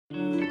Hi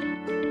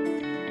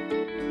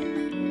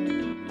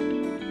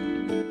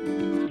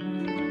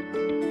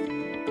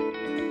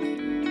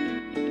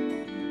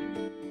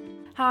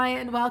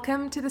and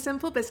welcome to The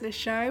Simple Business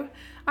Show.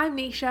 I'm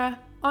Nisha,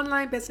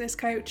 online business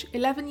coach,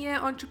 11-year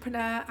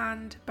entrepreneur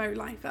and bow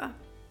lifer.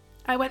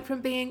 I went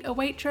from being a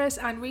waitress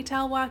and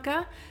retail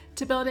worker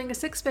to building a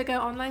 6-figure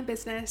online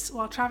business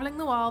while traveling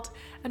the world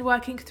and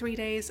working 3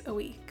 days a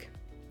week.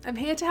 I'm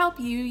here to help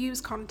you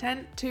use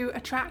content to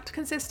attract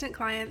consistent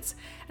clients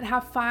and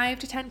have 5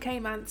 to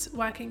 10k months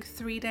working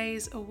 3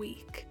 days a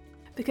week.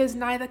 Because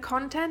neither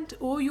content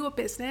or your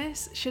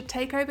business should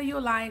take over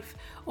your life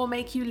or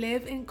make you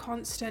live in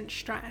constant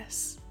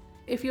stress.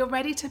 If you're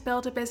ready to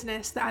build a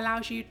business that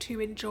allows you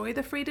to enjoy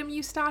the freedom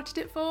you started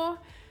it for,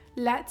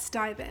 let's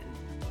dive in.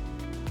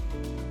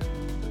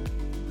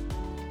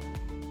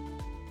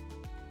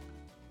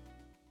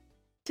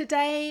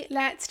 Today,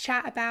 let's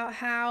chat about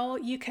how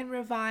you can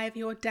revive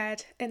your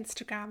dead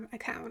Instagram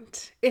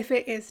account, if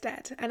it is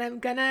dead. And I'm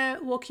gonna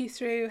walk you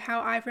through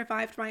how I've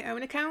revived my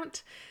own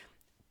account,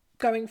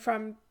 going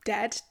from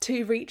dead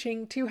to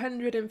reaching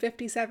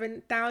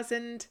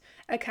 257,000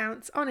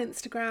 accounts on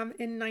Instagram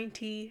in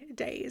 90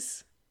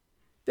 days.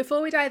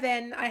 Before we dive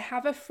in, I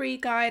have a free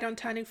guide on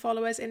turning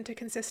followers into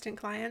consistent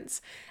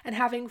clients and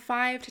having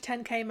 5 to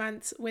 10k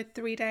months with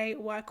 3-day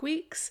work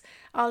weeks.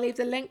 I'll leave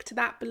the link to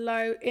that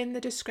below in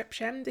the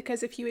description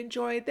because if you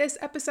enjoyed this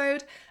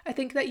episode, I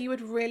think that you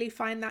would really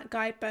find that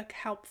guidebook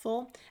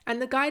helpful.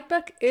 And the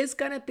guidebook is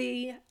going to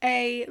be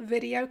a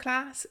video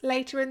class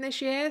later in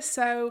this year,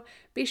 so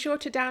be sure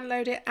to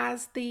download it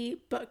as the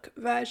book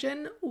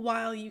version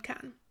while you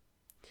can.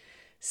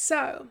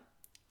 So,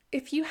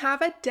 if you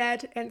have a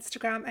dead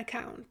Instagram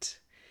account,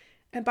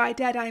 and by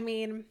dead I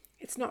mean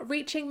it's not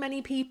reaching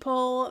many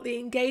people, the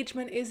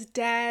engagement is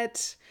dead,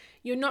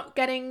 you're not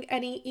getting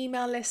any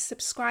email list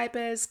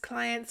subscribers,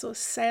 clients or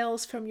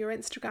sales from your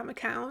Instagram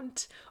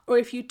account, or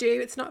if you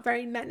do, it's not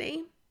very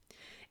many.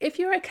 If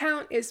your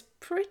account is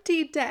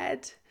pretty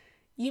dead,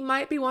 you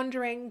might be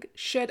wondering,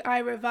 should I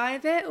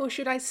revive it or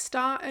should I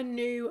start a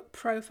new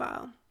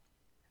profile?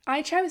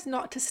 I chose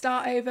not to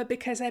start over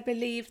because I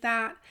believe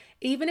that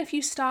even if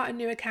you start a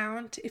new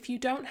account, if you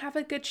don't have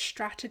a good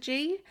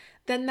strategy,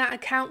 then that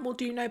account will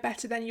do no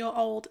better than your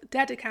old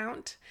dead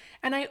account.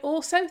 And I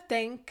also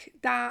think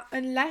that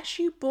unless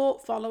you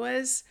bought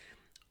followers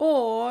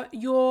or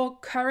your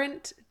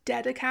current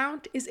dead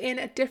account is in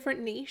a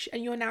different niche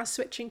and you're now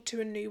switching to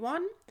a new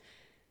one,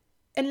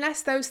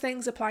 unless those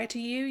things apply to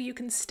you, you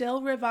can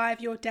still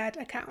revive your dead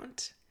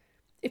account.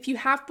 If you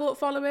have bought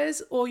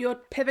followers or you're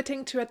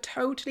pivoting to a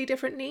totally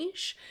different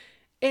niche,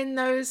 in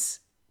those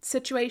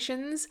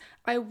situations,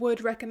 I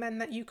would recommend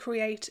that you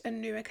create a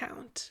new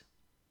account.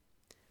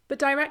 But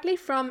directly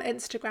from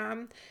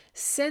Instagram,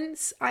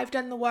 since I've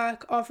done the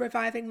work of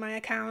reviving my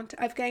account,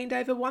 I've gained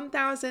over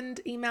 1,000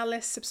 email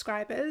list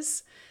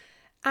subscribers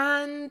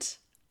and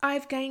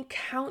I've gained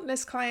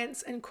countless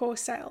clients and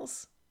course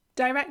sales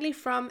directly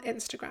from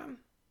Instagram.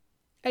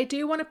 I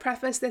do want to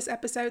preface this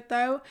episode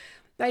though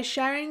by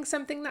sharing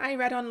something that I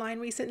read online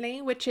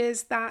recently, which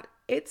is that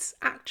it's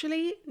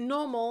actually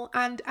normal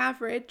and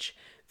average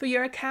for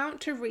your account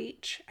to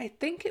reach, I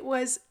think it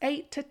was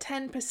 8 to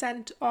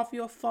 10% of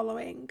your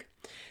following.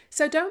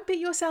 So don't beat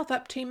yourself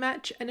up too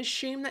much and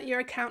assume that your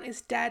account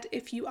is dead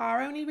if you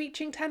are only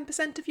reaching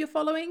 10% of your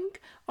following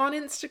on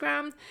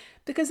Instagram,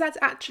 because that's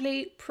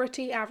actually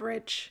pretty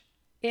average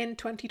in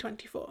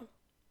 2024.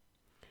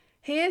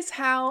 Here's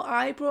how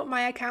I brought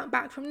my account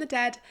back from the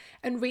dead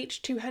and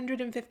reached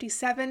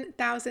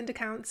 257,000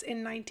 accounts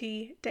in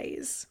 90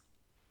 days.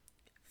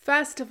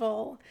 First of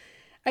all,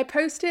 I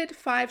posted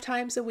 5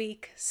 times a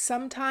week,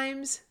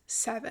 sometimes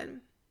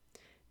 7.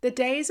 The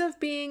days of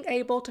being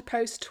able to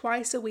post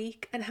twice a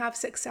week and have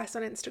success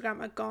on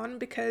Instagram are gone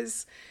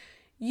because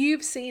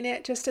you've seen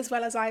it just as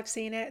well as I've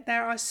seen it.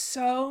 There are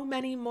so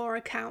many more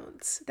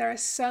accounts. There are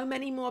so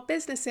many more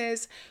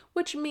businesses,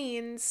 which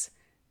means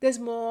there's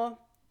more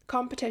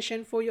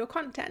competition for your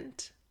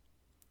content.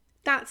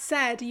 That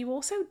said, you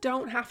also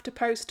don't have to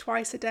post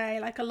twice a day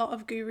like a lot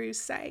of gurus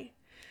say.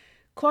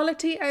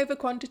 Quality over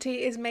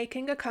quantity is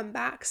making a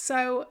comeback,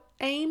 so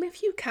aim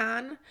if you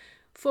can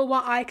for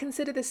what I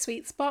consider the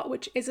sweet spot,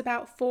 which is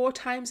about 4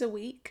 times a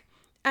week,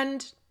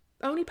 and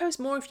only post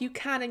more if you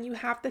can and you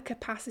have the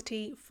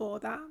capacity for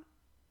that.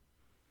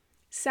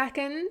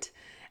 Second,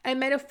 I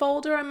made a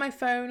folder on my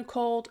phone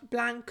called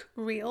Blank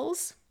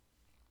Reels.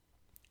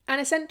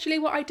 And essentially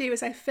what I do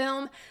is I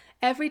film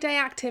everyday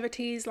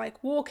activities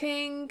like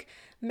walking,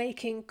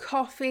 making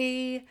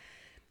coffee,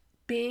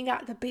 being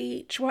at the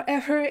beach,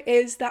 whatever it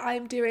is that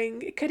I'm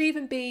doing. It could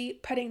even be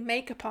putting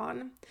makeup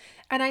on.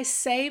 And I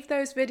save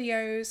those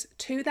videos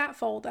to that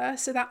folder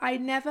so that I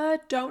never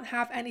don't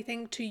have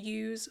anything to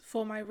use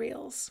for my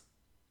reels.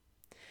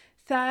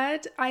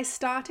 Third, I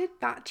started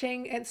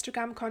batching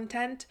Instagram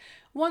content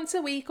once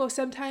a week or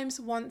sometimes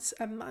once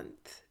a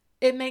month.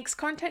 It makes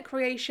content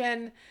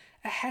creation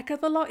a heck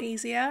of a lot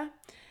easier,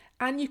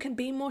 and you can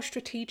be more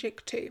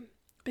strategic too,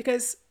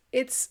 because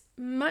it's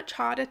much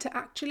harder to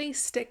actually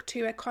stick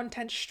to a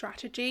content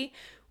strategy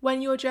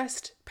when you're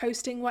just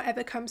posting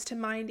whatever comes to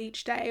mind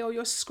each day, or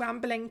you're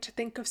scrambling to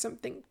think of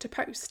something to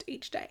post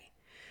each day.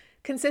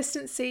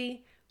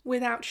 Consistency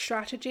without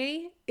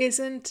strategy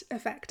isn't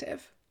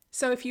effective.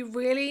 So if you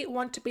really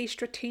want to be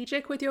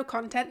strategic with your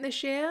content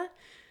this year,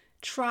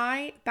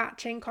 try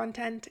batching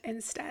content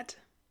instead.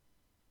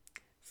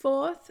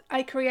 Fourth,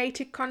 I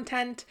created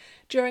content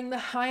during the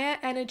higher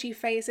energy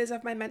phases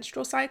of my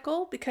menstrual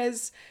cycle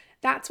because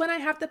that's when I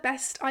have the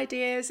best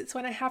ideas. It's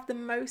when I have the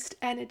most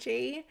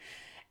energy.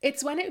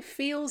 It's when it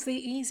feels the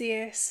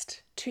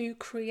easiest to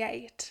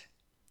create.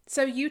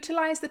 So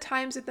utilize the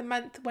times of the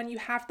month when you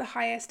have the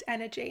highest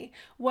energy.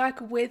 Work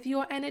with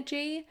your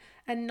energy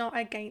and not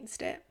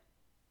against it.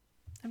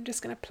 I'm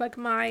just going to plug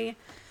my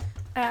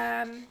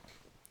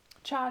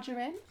charger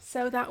in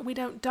so that we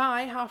don't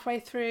die halfway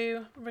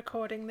through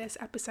recording this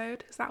episode,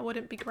 because that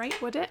wouldn't be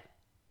great, would it?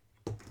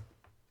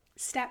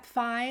 Step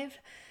 5,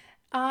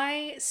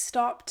 I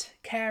stopped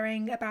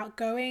caring about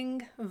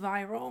going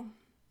viral.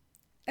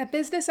 A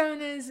business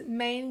owner's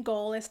main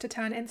goal is to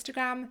turn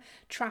Instagram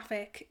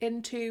traffic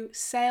into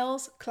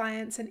sales,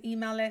 clients, and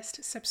email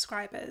list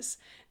subscribers.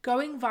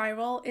 Going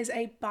viral is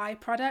a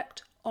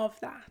byproduct of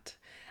that.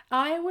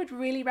 I would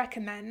really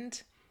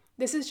recommend,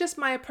 this is just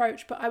my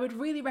approach, but I would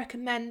really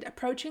recommend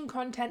approaching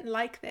content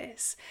like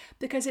this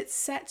because it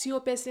sets your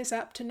business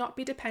up to not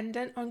be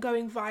dependent on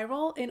going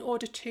viral in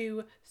order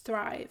to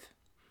thrive.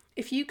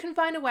 If you can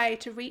find a way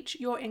to reach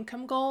your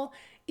income goal,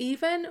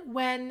 even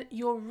when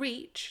your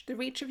reach, the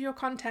reach of your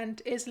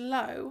content is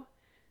low,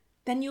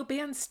 then you'll be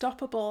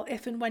unstoppable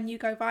if and when you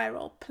go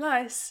viral.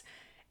 Plus,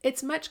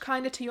 it's much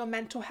kinder to your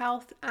mental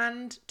health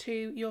and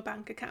to your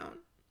bank account.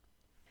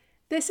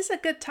 This is a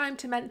good time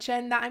to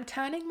mention that I'm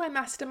turning my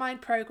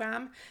mastermind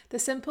program, The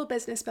Simple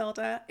Business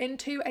Builder,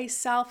 into a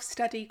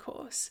self-study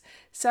course.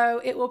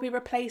 So it will be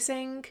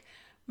replacing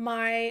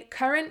my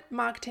current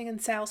marketing and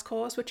sales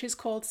course, which is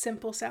called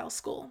Simple Sales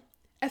School.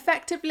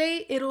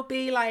 Effectively, it'll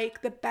be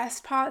like the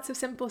best parts of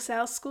Simple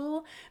Sales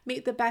School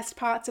meet the best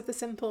parts of the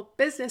Simple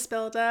Business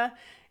Builder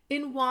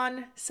in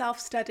one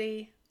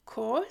self-study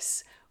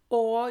course.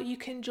 Or you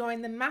can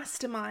join the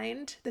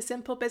mastermind, the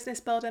Simple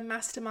Business Builder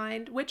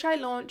Mastermind, which I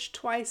launch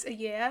twice a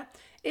year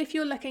if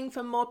you're looking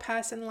for more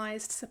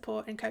personalized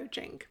support and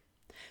coaching.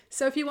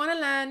 So if you want to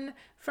learn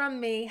from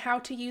me how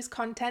to use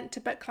content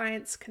to book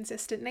clients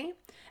consistently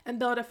and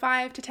build a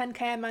 5 to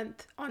 10K a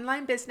month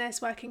online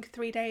business working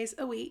 3 days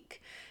a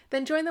week,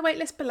 then join the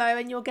waitlist below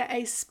and you'll get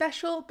a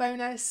special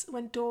bonus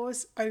when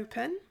doors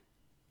open.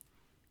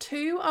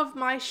 2 of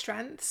my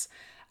strengths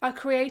are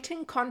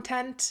creating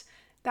content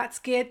that's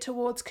geared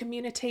towards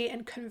community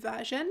and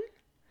conversion,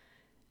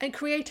 and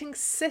creating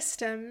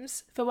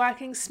systems for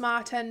working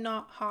smarter,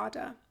 not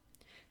harder.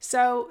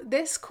 So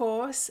this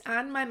course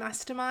and my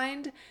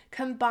mastermind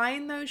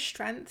combine those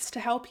strengths to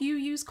help you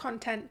use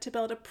content to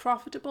build a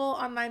profitable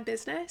online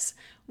business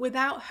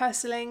without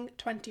hustling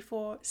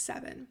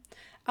 24/7.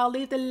 I'll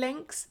leave the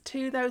links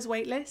to those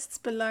waitlists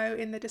below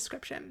in the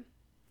description.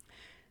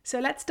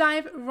 So let's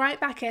dive right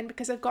back in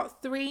because I've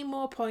got 3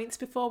 more points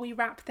before we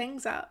wrap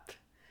things up.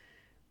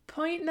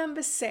 Point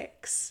number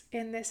 6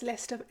 in this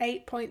list of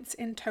 8 points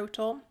in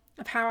total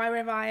of how I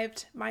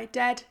revived my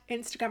dead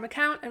Instagram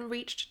account and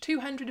reached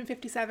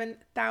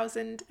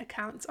 257,000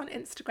 accounts on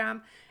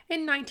Instagram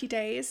in 90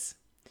 days.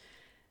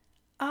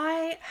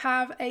 I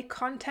have a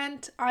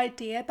content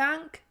idea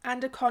bank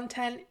and a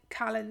content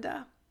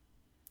calendar,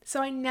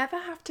 so I never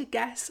have to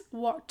guess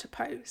what to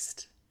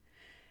post.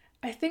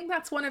 I think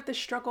that's one of the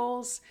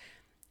struggles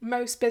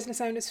most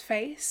business owners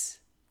face.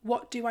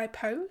 What do I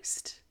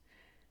post?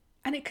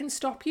 And it can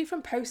stop you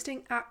from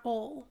posting at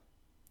all.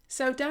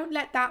 So don't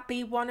let that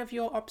be one of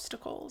your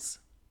obstacles.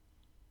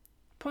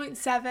 Point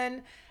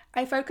 7,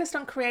 I focused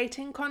on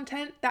creating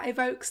content that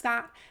evokes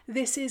that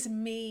this is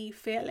me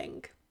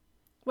feeling.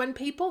 When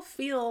people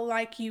feel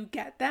like you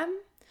get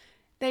them,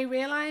 they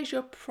realize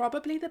you're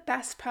probably the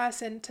best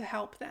person to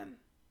help them.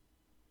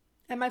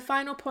 And my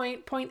final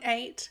point, point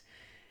 8,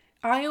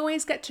 I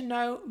always get to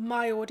know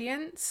my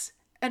audience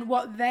and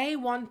what they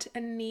want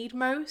and need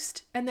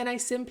most, and then I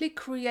simply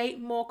create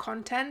more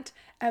content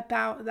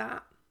about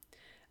that.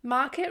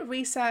 Market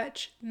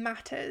research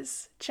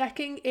matters.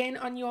 Checking in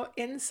on your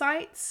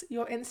insights,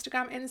 your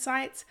Instagram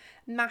insights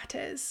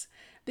matters,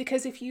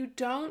 because if you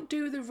don't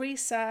do the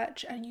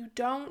research and you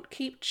don't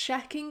keep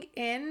checking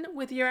in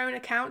with your own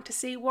account to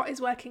see what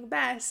is working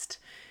best,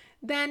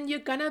 then you're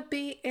gonna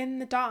be in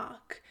the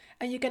dark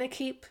and you're gonna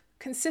keep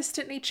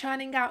consistently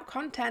churning out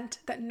content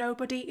that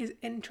nobody is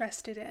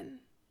interested in.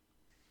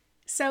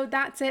 So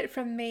that's it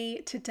from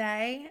me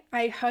today.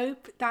 I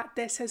hope that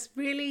this has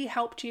really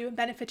helped you and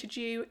benefited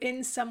you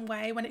in some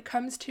way when it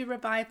comes to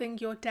reviving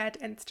your dead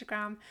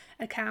Instagram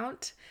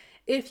account.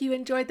 If you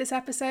enjoyed this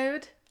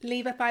episode,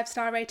 leave a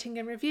 5-star rating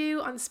and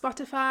review on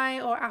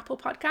Spotify or Apple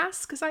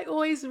Podcasts, because I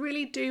always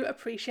really do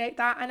appreciate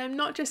that. And I'm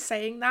not just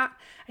saying that,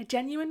 I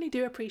genuinely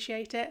do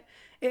appreciate it.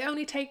 It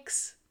only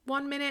takes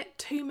 1 minute,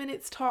 2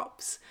 minutes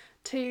tops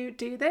to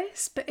do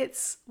this, but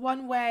it's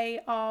one way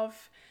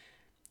of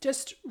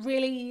just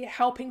really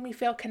helping me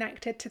feel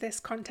connected to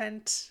this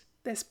content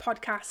this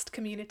podcast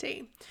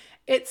community.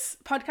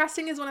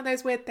 Podcasting is one of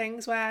those weird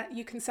things where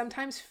you can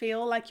sometimes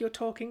feel like you're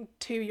talking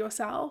to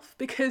yourself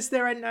because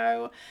there's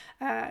no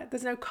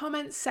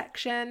comments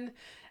section.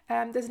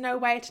 There's no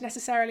way to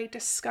necessarily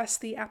discuss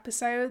the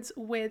episodes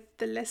with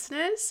the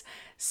listeners.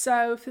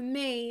 So for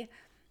me,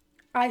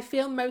 I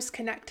feel most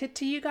connected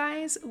to you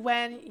guys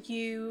when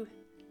you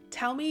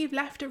tell me you've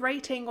left a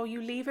rating, or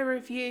you leave a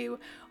review,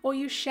 or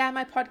you share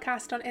my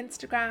podcast on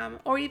Instagram,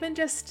 or even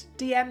just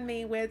DM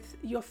me with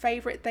your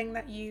favorite thing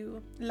that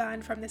you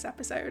learned from this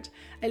episode.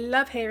 I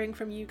love hearing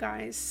from you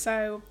guys.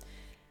 So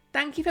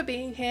thank you for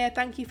being here.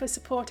 Thank you for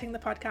supporting the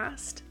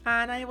podcast.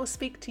 And I will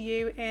speak to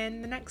you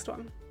in the next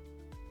one.